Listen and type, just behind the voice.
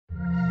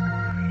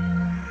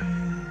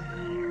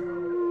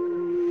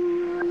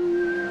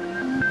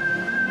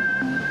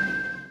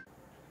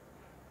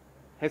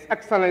His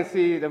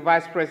Excellency, the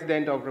Vice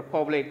President of the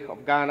Republic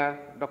of Ghana,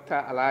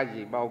 Dr.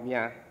 Alhaji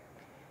Bawumia,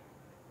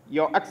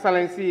 Your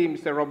Excellency,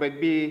 Mr. Robert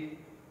B.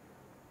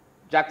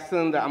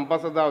 Jackson, the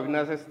Ambassador of the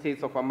United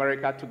States of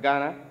America to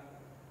Ghana,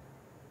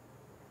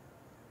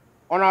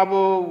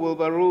 Honorable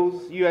Wilbur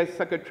Ross, U.S.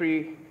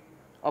 Secretary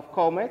of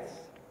Commerce,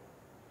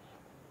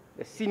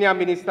 the Senior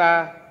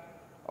Minister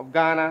of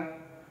Ghana,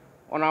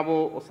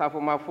 Honorable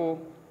Osafo Mafo,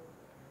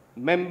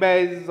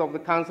 members of the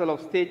Council of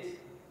State,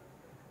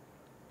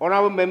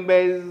 honorable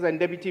members and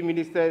deputy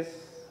ministers,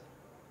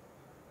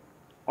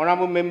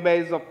 honorable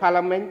members of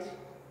Parliament,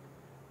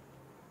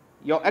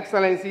 Your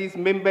Excellencies,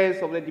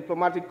 members of the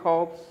Diplomatic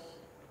Corps,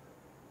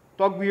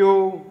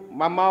 Togbio,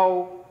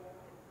 Mamao,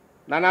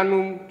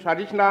 Nananum,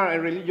 traditional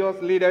and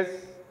religious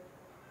leaders,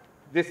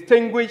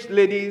 distinguished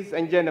ladies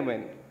and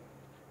gentlemen.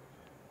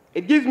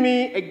 It gives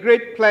me a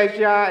great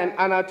pleasure and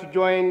honor to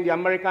join the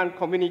American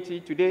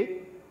community today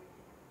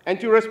and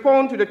to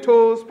respond to the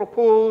toast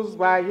proposed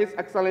by His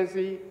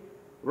Excellency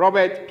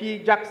Robert P.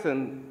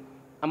 Jackson,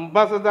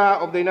 Ambassador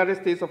of the United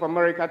States of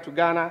America to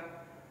Ghana,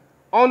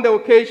 on the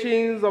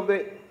occasions of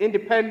the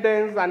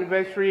independence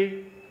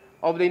anniversary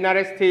of the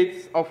United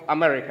States of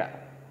America.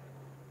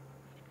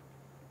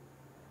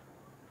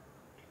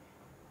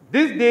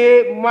 This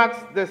day marks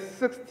the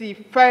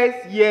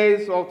 61st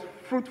years of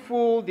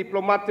fruitful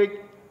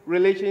diplomatic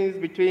relations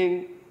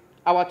between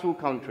our two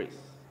countries.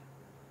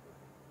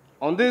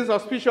 On these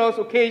auspicious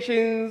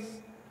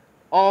occasions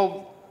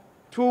of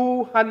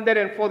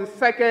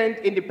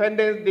 242nd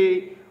Independence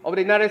Day of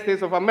the United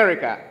States of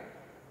America,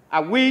 I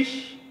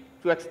wish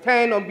to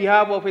extend on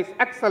behalf of His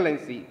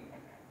Excellency,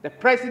 the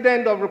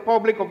President of the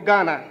Republic of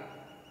Ghana,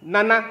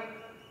 Nana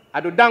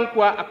Addo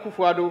Dankwa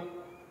Akufo-Addo,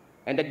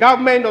 and the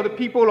government of the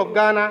people of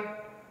Ghana,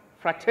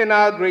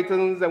 fraternal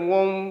greetings and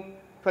warm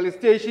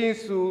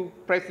felicitations to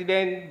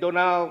President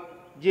Donald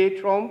J.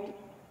 Trump,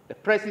 the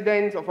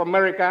President of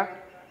America,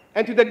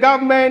 and to the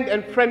government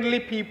and friendly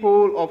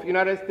people of the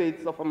United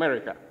States of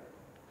America.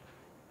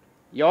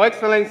 Your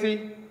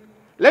Excellency,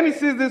 let me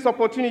seize this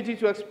opportunity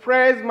to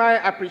express my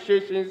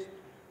appreciations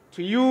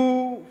to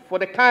you for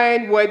the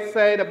kind words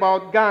said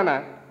about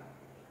Ghana,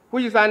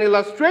 which is an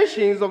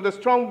illustration of the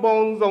strong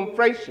bonds of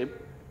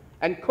friendship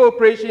and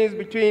cooperation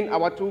between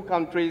our two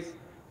countries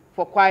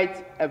for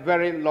quite a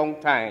very long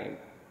time.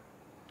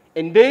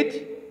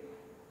 Indeed,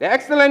 the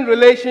excellent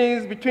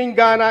relations between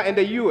Ghana and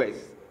the U.S.,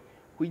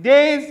 which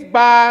dates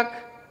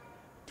back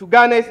to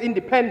Ghana's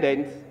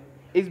independence,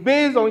 is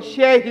based on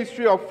shared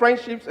history of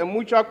friendships and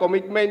mutual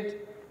commitment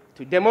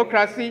to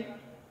democracy,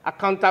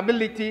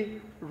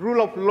 accountability,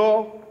 rule of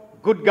law,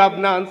 good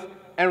governance,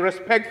 and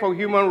respect for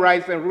human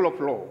rights and rule of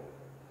law.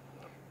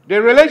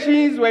 The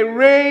relations were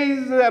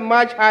raised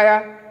much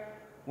higher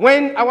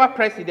when our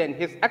President,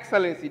 His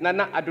Excellency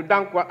Nana Addo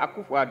Dankwa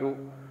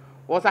Akufo-Addo,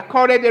 was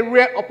accorded a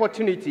rare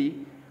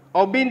opportunity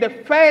of being the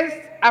first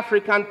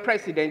African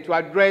president to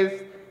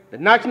address the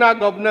National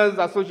Governors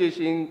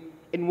Association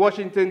in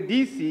Washington,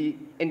 D.C.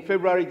 in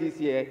February this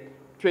year,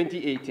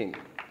 2018.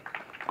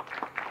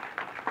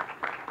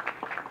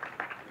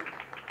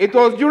 It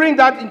was during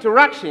that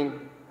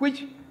interaction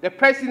which the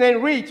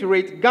President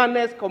reiterated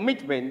Ghana's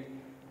commitment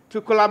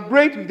to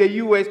collaborate with the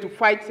U.S. to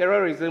fight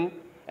terrorism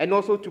and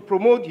also to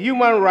promote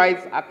human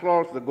rights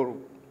across the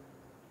globe.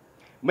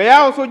 May I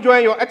also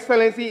join Your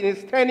Excellency in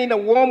extending a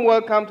warm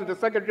welcome to the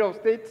Secretary of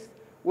State,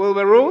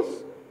 Wilbur Ross.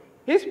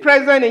 His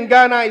presence in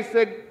Ghana is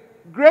a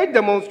great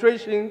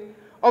demonstration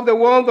of the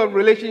warmth of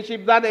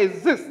relationship that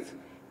exists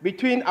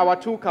between our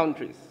two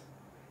countries.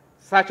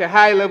 Such a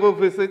high-level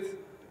visit,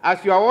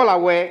 as you are all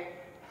aware,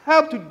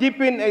 helps to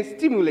deepen and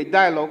stimulate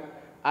dialogue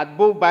at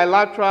both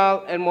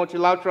bilateral and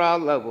multilateral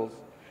levels,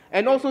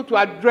 and also to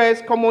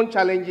address common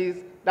challenges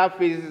that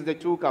faces the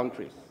two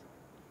countries.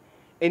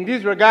 In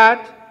this regard,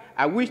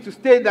 I wish to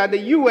state that the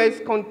U.S.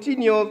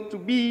 continues to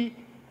be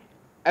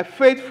a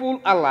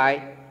faithful ally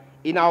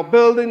in our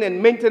building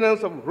and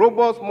maintenance of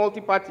robust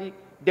multi-party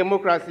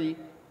democracy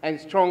and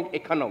strong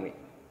economy.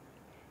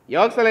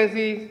 Your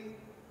Excellencies,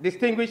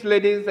 distinguished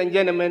ladies and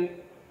gentlemen,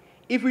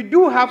 if we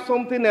do have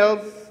something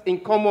else in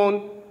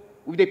common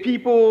with the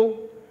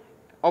people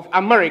of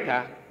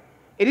America,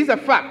 it is a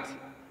fact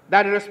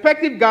that the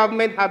respective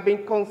governments have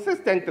been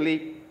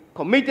consistently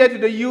committed to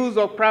the use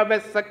of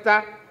private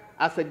sector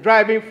as a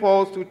driving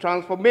force to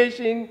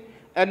transformation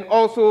and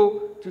also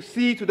to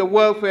see to the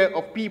welfare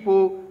of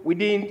people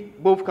within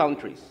both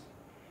countries.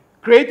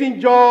 Creating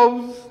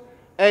jobs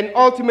and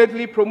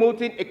ultimately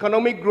promoting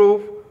economic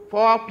growth for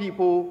our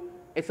people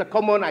is a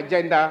common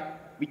agenda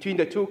between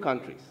the two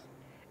countries.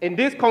 In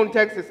this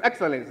context, His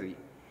Excellency,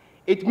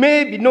 it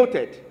may be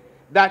noted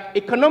that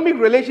economic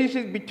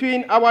relationships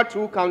between our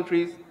two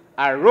countries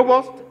are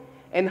robust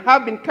and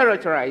have been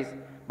characterized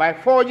by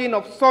forging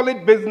of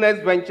solid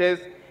business ventures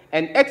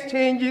and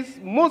exchanges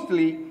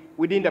mostly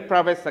within the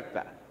private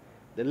sector,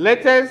 the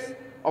latest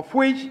of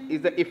which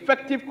is the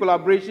effective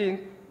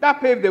collaboration that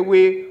paved the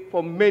way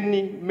for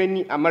many,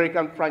 many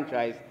American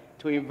franchises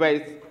to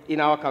invest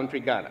in our country,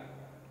 Ghana.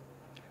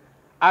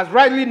 As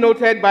rightly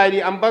noted by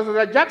the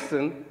Ambassador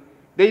Jackson,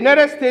 The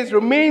United States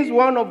remains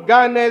one of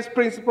Ghana's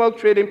principal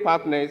trading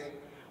partners,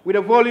 with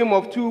a volume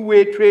of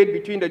two-way trade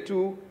between the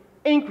two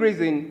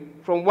increasing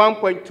from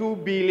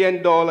 $1.2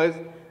 billion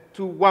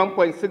to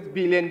 $1.6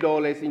 billion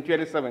in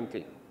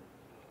 2017.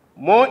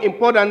 More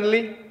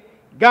importantly,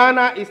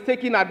 Ghana is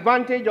taking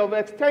advantage of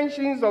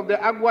extensions of the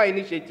AGWA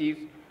initiatives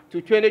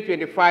to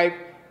 2025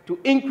 to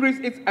increase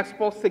its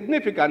exports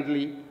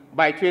significantly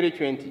by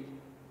 2020.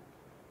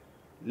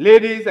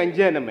 Ladies and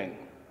gentlemen,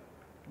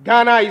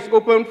 Ghana is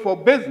open for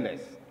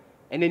business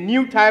and a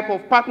new type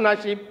of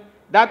partnership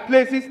that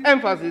places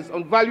emphasis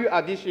on value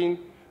addition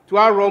to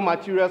our raw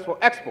materials for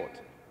export.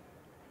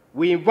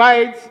 We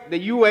invite the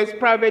U.S.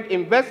 private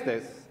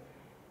investors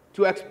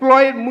to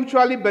exploit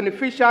mutually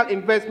beneficial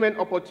investment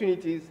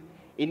opportunities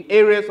in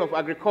areas of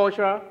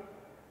agriculture,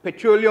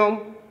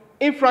 petroleum,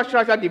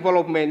 infrastructure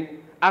development,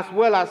 as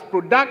well as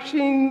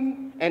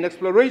production and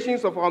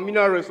explorations of our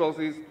mineral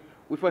resources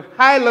with a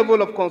high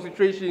level of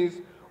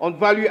concentrations on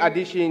value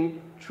addition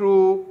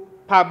through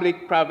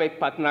public-private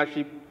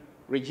partnership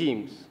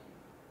regimes.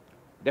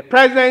 The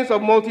presence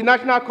of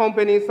multinational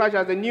companies such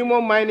as the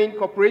Newmont Mining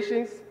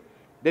Corporations,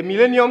 the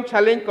Millennium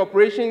Challenge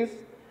Corporations,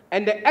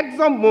 and the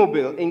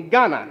ExxonMobil in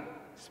Ghana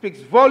speaks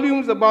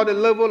volumes about the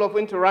level of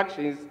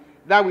interactions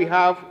that we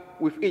have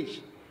with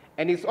each,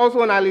 and is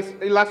also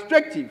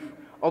illustrative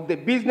of the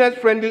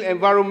business-friendly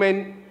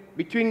environment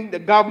between the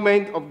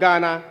government of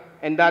Ghana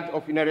and that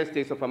of the United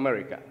States of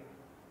America.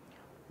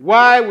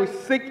 While we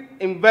seek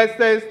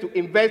investors to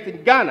invest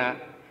in Ghana,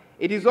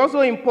 it is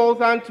also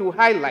important to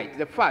highlight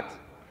the fact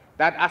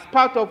that as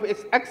part of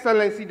His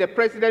Excellency the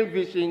President's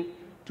vision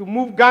to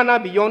move Ghana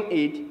beyond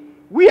aid,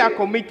 we are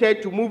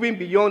committed to moving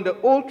beyond the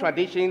old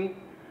tradition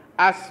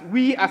as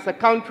we as a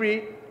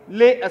country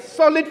lay a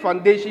solid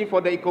foundation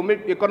for the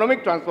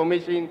economic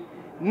transformation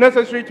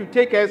necessary to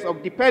take us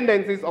of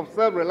dependencies of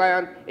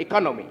self-reliant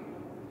economy.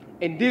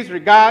 In this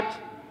regard,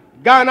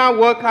 Ghana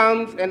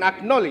welcomes and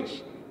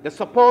acknowledges the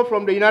support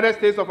from the United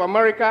States of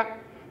America,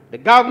 the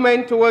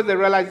government towards the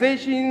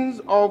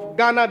realizations of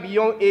Ghana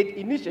Beyond Aid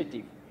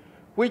initiative,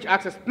 which,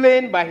 as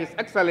explained by His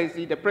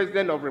Excellency the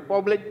President of the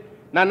Republic,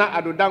 Nana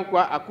Addo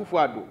Dankwa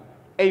Akufo-Addo,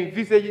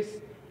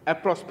 envisages a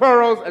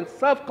prosperous and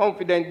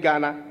self-confident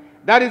Ghana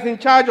that is in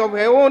charge of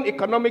her own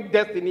economic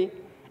destiny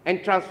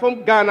and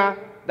transform Ghana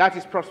that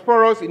is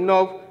prosperous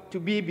enough to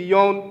be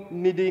beyond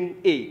needing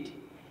aid,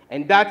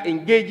 and that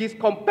engages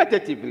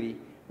competitively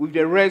with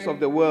the rest of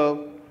the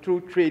world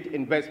through trade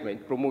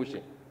investment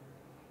promotion.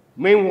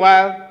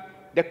 Meanwhile,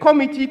 the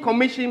committee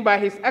commissioned by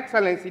His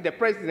Excellency the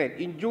President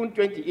in June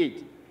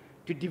 28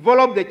 to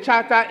develop the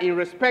charter in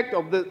respect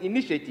of the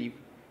initiative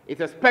is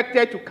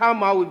expected to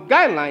come out with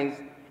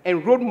guidelines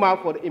and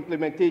roadmap for the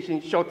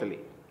implementation shortly.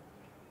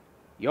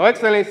 Your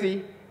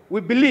Excellency,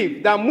 we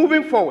believe that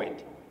moving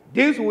forward,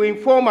 this will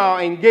inform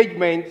our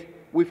engagement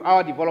with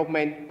our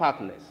development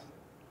partners.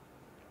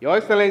 Your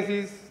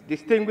Excellencies,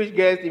 distinguished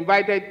guests,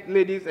 invited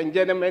ladies and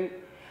gentlemen,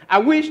 I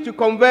wish to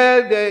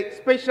convey the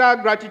special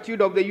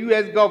gratitude of the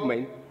U.S.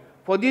 government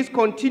for this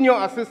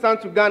continual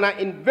assistance to Ghana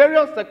in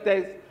various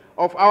sectors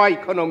of our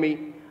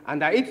economy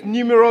under its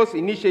numerous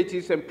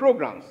initiatives and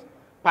programs,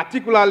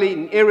 particularly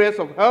in areas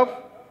of health,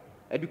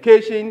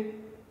 education,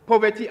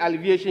 poverty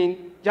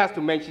alleviation, just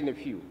to mention a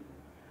few.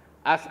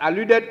 As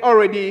alluded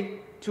already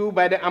to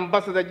by the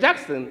Ambassador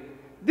Jackson,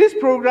 these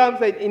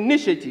programs and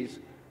initiatives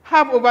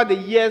have over the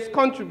years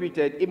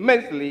contributed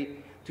immensely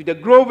to the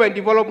growth and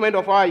development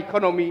of our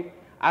economy,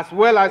 as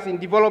well as in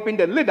developing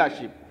the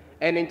leadership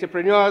and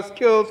entrepreneurial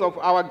skills of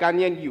our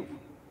Ghanaian youth.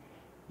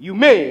 You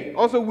may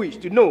also wish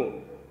to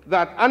know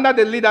that under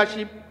the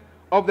leadership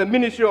of the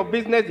Ministry of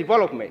Business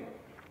Development,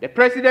 the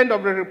President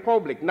of the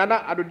Republic,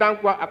 Nana Addo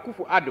Dankwa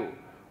Akufo-Addo,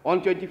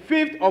 on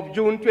 25th of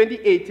June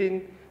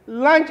 2018,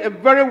 launched a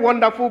very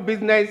wonderful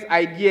business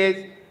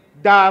ideas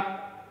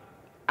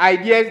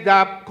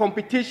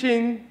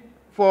competition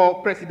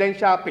for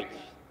presidential pitch.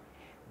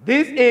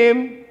 This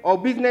aim or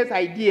business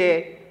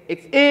idea,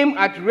 it's aimed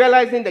at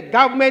realizing the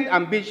government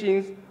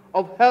ambitions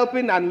of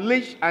helping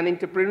unleash an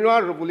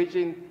entrepreneurial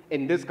revolution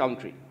in this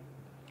country.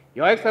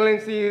 Your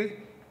Excellencies,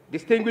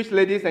 distinguished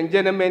ladies and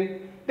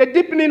gentlemen, the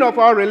deepening of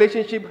our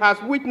relationship has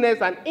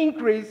witnessed an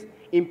increase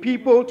in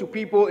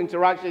people-to-people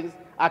interactions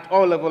at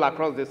all levels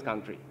across this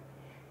country.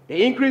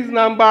 The increased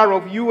number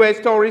of U.S.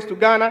 tourists to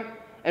Ghana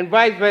and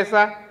vice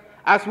versa,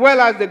 as well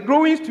as the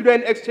growing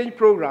student exchange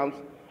programs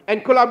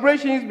and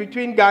collaborations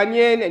between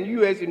Ghanaian and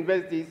U.S.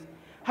 universities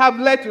have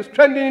led to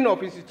strengthening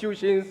of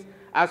institutions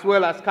as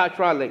well as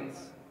cultural links.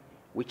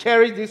 We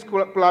cherish these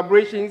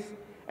collaborations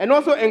and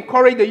also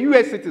encourage the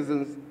U.S.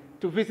 citizens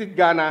to visit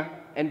Ghana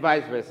and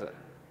vice versa.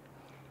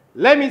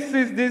 Let me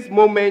seize this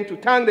moment to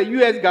thank the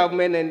U.S.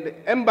 government and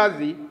the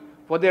embassy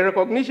for the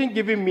recognition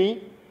given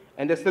me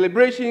and the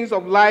celebrations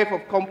of life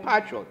of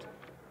compatriot,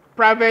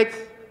 Private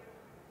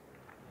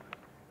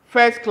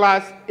First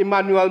Class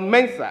Emmanuel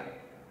Mensah,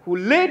 who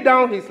laid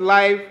down his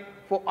life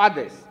for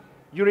others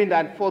during the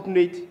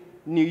unfortunate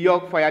New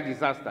York fire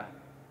disaster.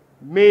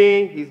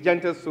 May his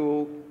gentle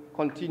soul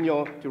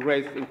continue to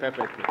rest in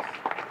perfect peace.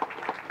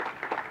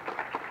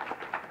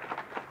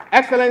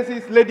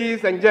 Excellencies,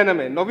 ladies and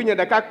gentlemen,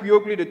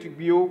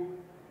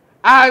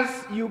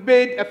 as you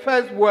bid a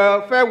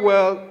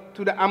farewell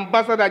to the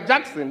Ambassador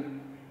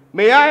Jackson,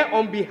 may I,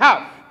 on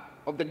behalf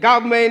of the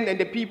government and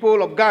the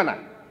people of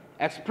Ghana,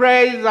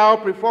 express our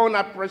profound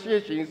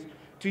appreciations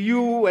to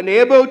you and the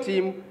able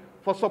team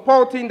for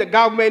supporting the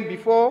government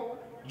before,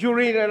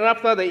 during, and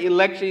after the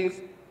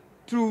elections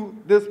through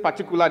this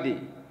particular day.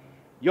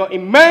 Your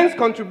immense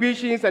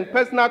contributions and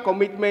personal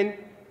commitment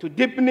to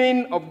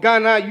deepening of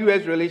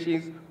Ghana-US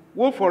relations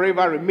will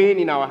forever remain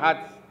in our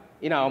hearts,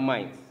 in our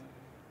minds.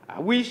 I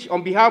wish,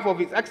 on behalf of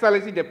His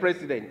Excellency the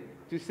President,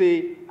 to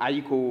say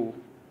Ayiko.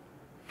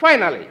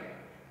 Finally,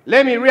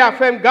 let me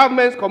reaffirm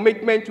government's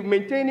commitment to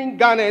maintaining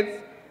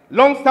Ghana's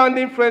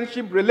long-standing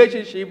friendship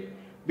relationship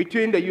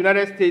between the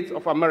United States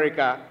of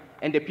America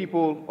and the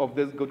people of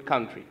this good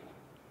country.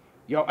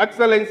 Your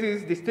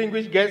Excellencies,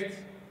 distinguished guests,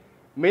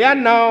 may I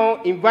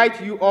now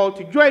invite you all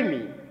to join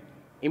me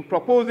in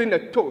proposing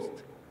a toast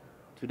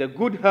to the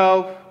good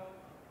health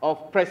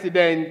of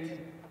President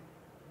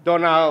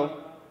Donald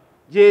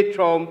J.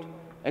 Trump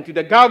and to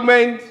the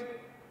government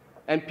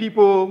and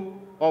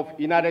people of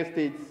the United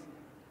States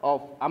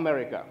of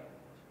America.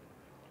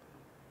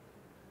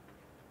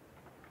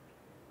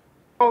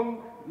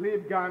 Long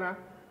live Ghana,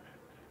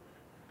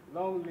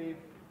 long live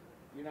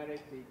United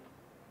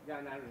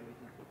States-Ghana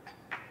relationship.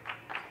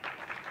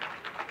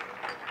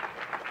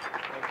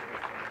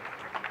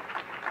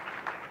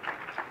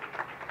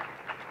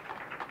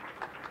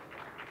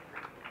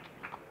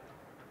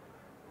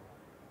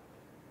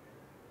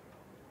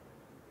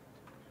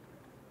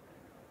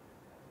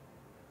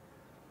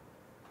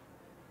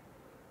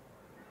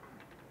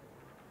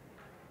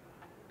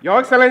 Your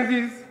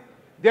Excellencies,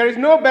 there is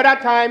no better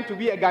time to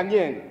be a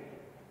Ghanaian.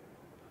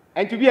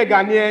 And to be a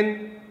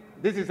Ghanaian,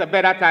 this is a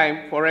better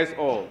time for us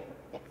all.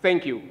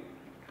 Thank you.